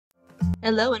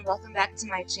Hello and welcome back to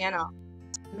my channel.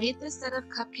 I made this set of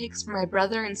cupcakes for my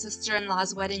brother and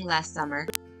sister-in-law's wedding last summer.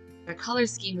 Their color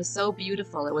scheme was so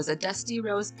beautiful. It was a dusty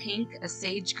rose pink, a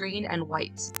sage green, and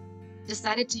white. I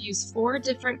decided to use 4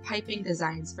 different piping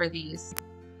designs for these.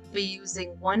 I'll be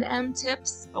using 1M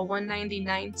tips, a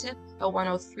 199 tip, a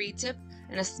 103 tip,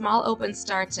 and a small open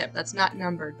star tip that's not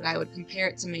numbered, but I would compare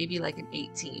it to maybe like an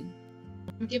 18.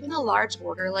 I'm given a large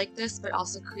order like this, but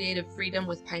also creative freedom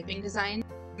with piping design.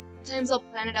 Sometimes I'll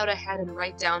plan it out ahead and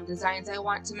write down designs I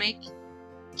want to make.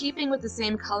 Keeping with the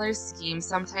same color scheme,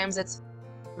 sometimes it's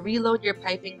reload your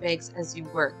piping bags as you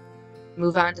work.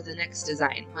 Move on to the next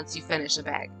design once you finish a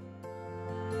bag.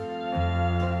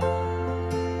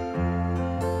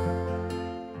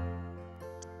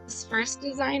 This first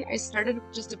design, I started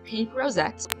with just a pink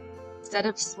rosette. Instead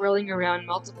of swirling around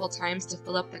multiple times to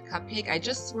fill up the cupcake, I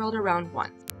just swirled around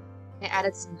once. I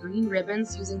added some green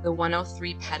ribbons using the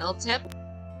 103 petal tip.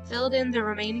 Filled in the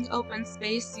remaining open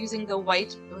space using the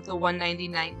white with the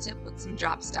 199 tip with some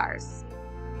drop stars.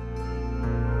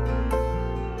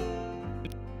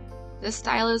 This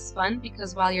style is fun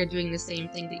because while you're doing the same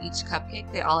thing to each cupcake,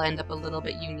 they all end up a little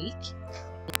bit unique.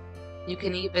 You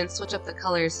can even switch up the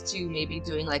colors too, maybe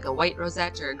doing like a white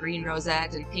rosette or a green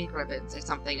rosette and pink ribbons or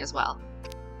something as well.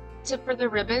 Tip for the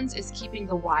ribbons is keeping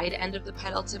the wide end of the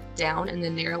petal tip down and the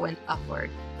narrow end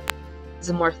upward. It's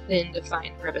a more thin,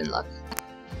 defined ribbon look.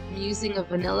 I'm using a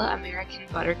vanilla American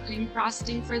buttercream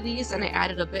frosting for these, and I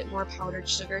added a bit more powdered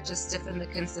sugar to stiffen the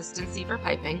consistency for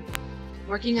piping. I'm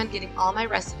working on getting all my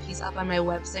recipes up on my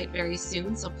website very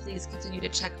soon, so please continue to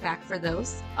check back for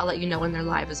those. I'll let you know when they're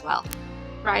live as well.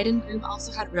 Bride and groom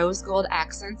also had rose gold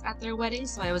accents at their wedding,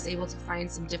 so I was able to find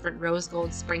some different rose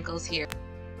gold sprinkles here.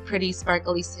 Pretty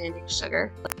sparkly sanding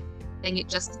sugar. Adding it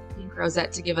just a pink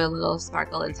rosette to give it a little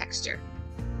sparkle and texture.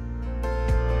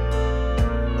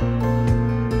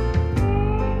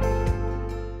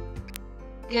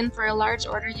 Again, for a large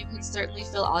order, you can certainly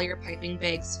fill all your piping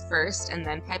bags first and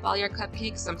then pipe all your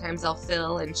cupcakes. Sometimes I'll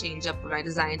fill and change up my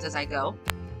designs as I go.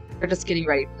 We're just getting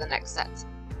ready for the next set.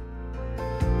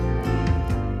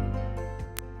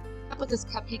 I up with this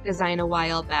cupcake design a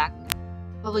while back.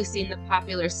 You've probably seen the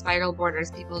popular spiral borders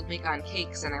people make on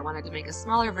cakes, and I wanted to make a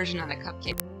smaller version on a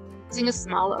cupcake. Using a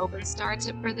small open star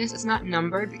tip for this. It's not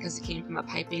numbered because it came from a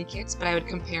piping kit, but I would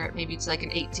compare it maybe to like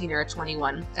an 18 or a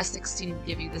 21. A 16 would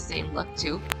give you the same look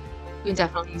too. You can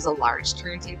definitely use a large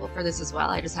turntable for this as well.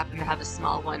 I just happen to have a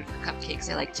small one for cupcakes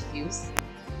I like to use.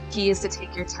 Key is to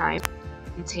take your time,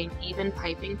 maintain even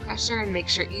piping pressure, and make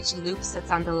sure each loop sits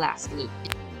on the last loop.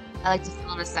 I like to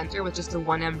fill in the center with just a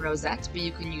 1M rosette, but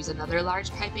you can use another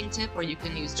large piping tip, or you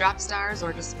can use drop stars,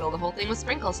 or just fill the whole thing with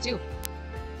sprinkles too.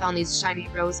 Found these shiny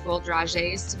rose gold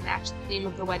rosettes to match the theme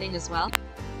of the wedding as well.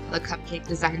 The cupcake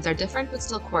designs are different but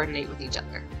still coordinate with each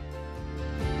other.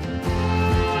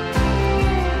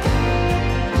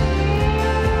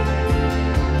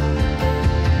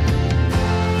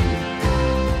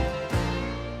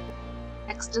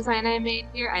 Next design I made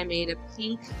here, I made a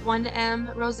pink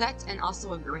 1M rosette and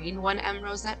also a green 1M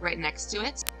rosette right next to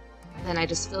it. Then I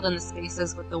just filled in the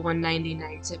spaces with the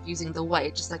 199 tip using the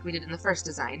white, just like we did in the first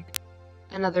design.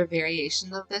 Another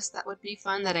variation of this that would be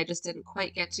fun that I just didn't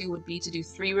quite get to would be to do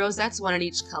 3 rosettes, 1 in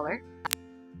each color.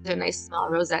 They're nice small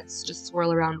rosettes, just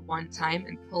swirl around one time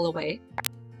and pull away.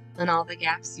 Then all the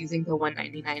gaps using the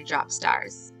 199 drop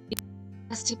stars. The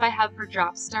best tip I have for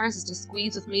drop stars is to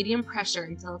squeeze with medium pressure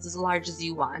until it's as large as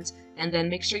you want, and then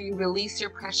make sure you release your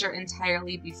pressure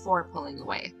entirely before pulling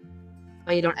away.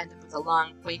 But you don't end up with a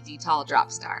long, pointy, tall drop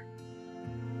star.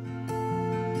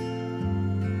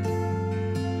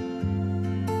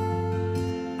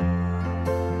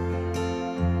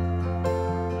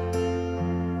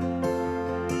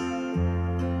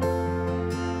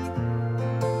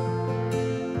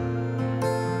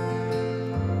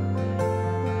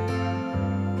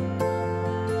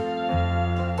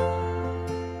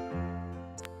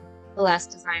 The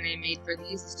last design I made for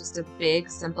these is just a big,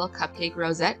 simple cupcake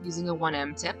rosette using a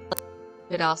 1M tip. You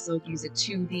could also use a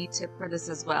 2D tip for this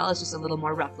as well. It's just a little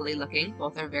more ruffly looking.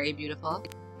 Both are very beautiful.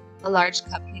 A large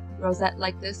cupcake rosette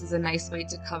like this is a nice way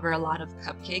to cover a lot of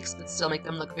cupcakes but still make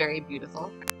them look very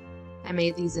beautiful. I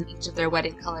made these in each of their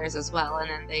wedding colors as well, and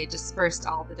then they dispersed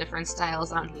all the different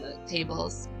styles on the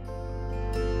tables.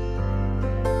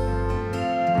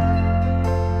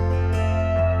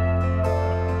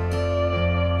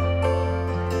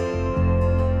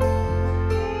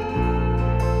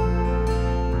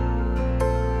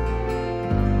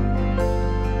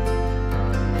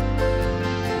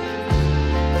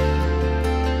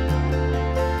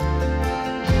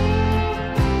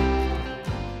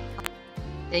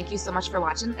 Thank you so much for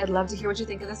watching. I'd love to hear what you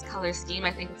think of this color scheme.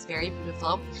 I think it's very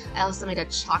beautiful. I also made a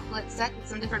chocolate set with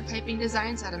some different piping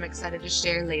designs that I'm excited to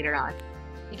share later on.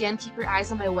 Again, keep your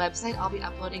eyes on my website. I'll be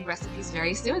uploading recipes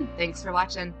very soon. Thanks for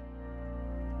watching.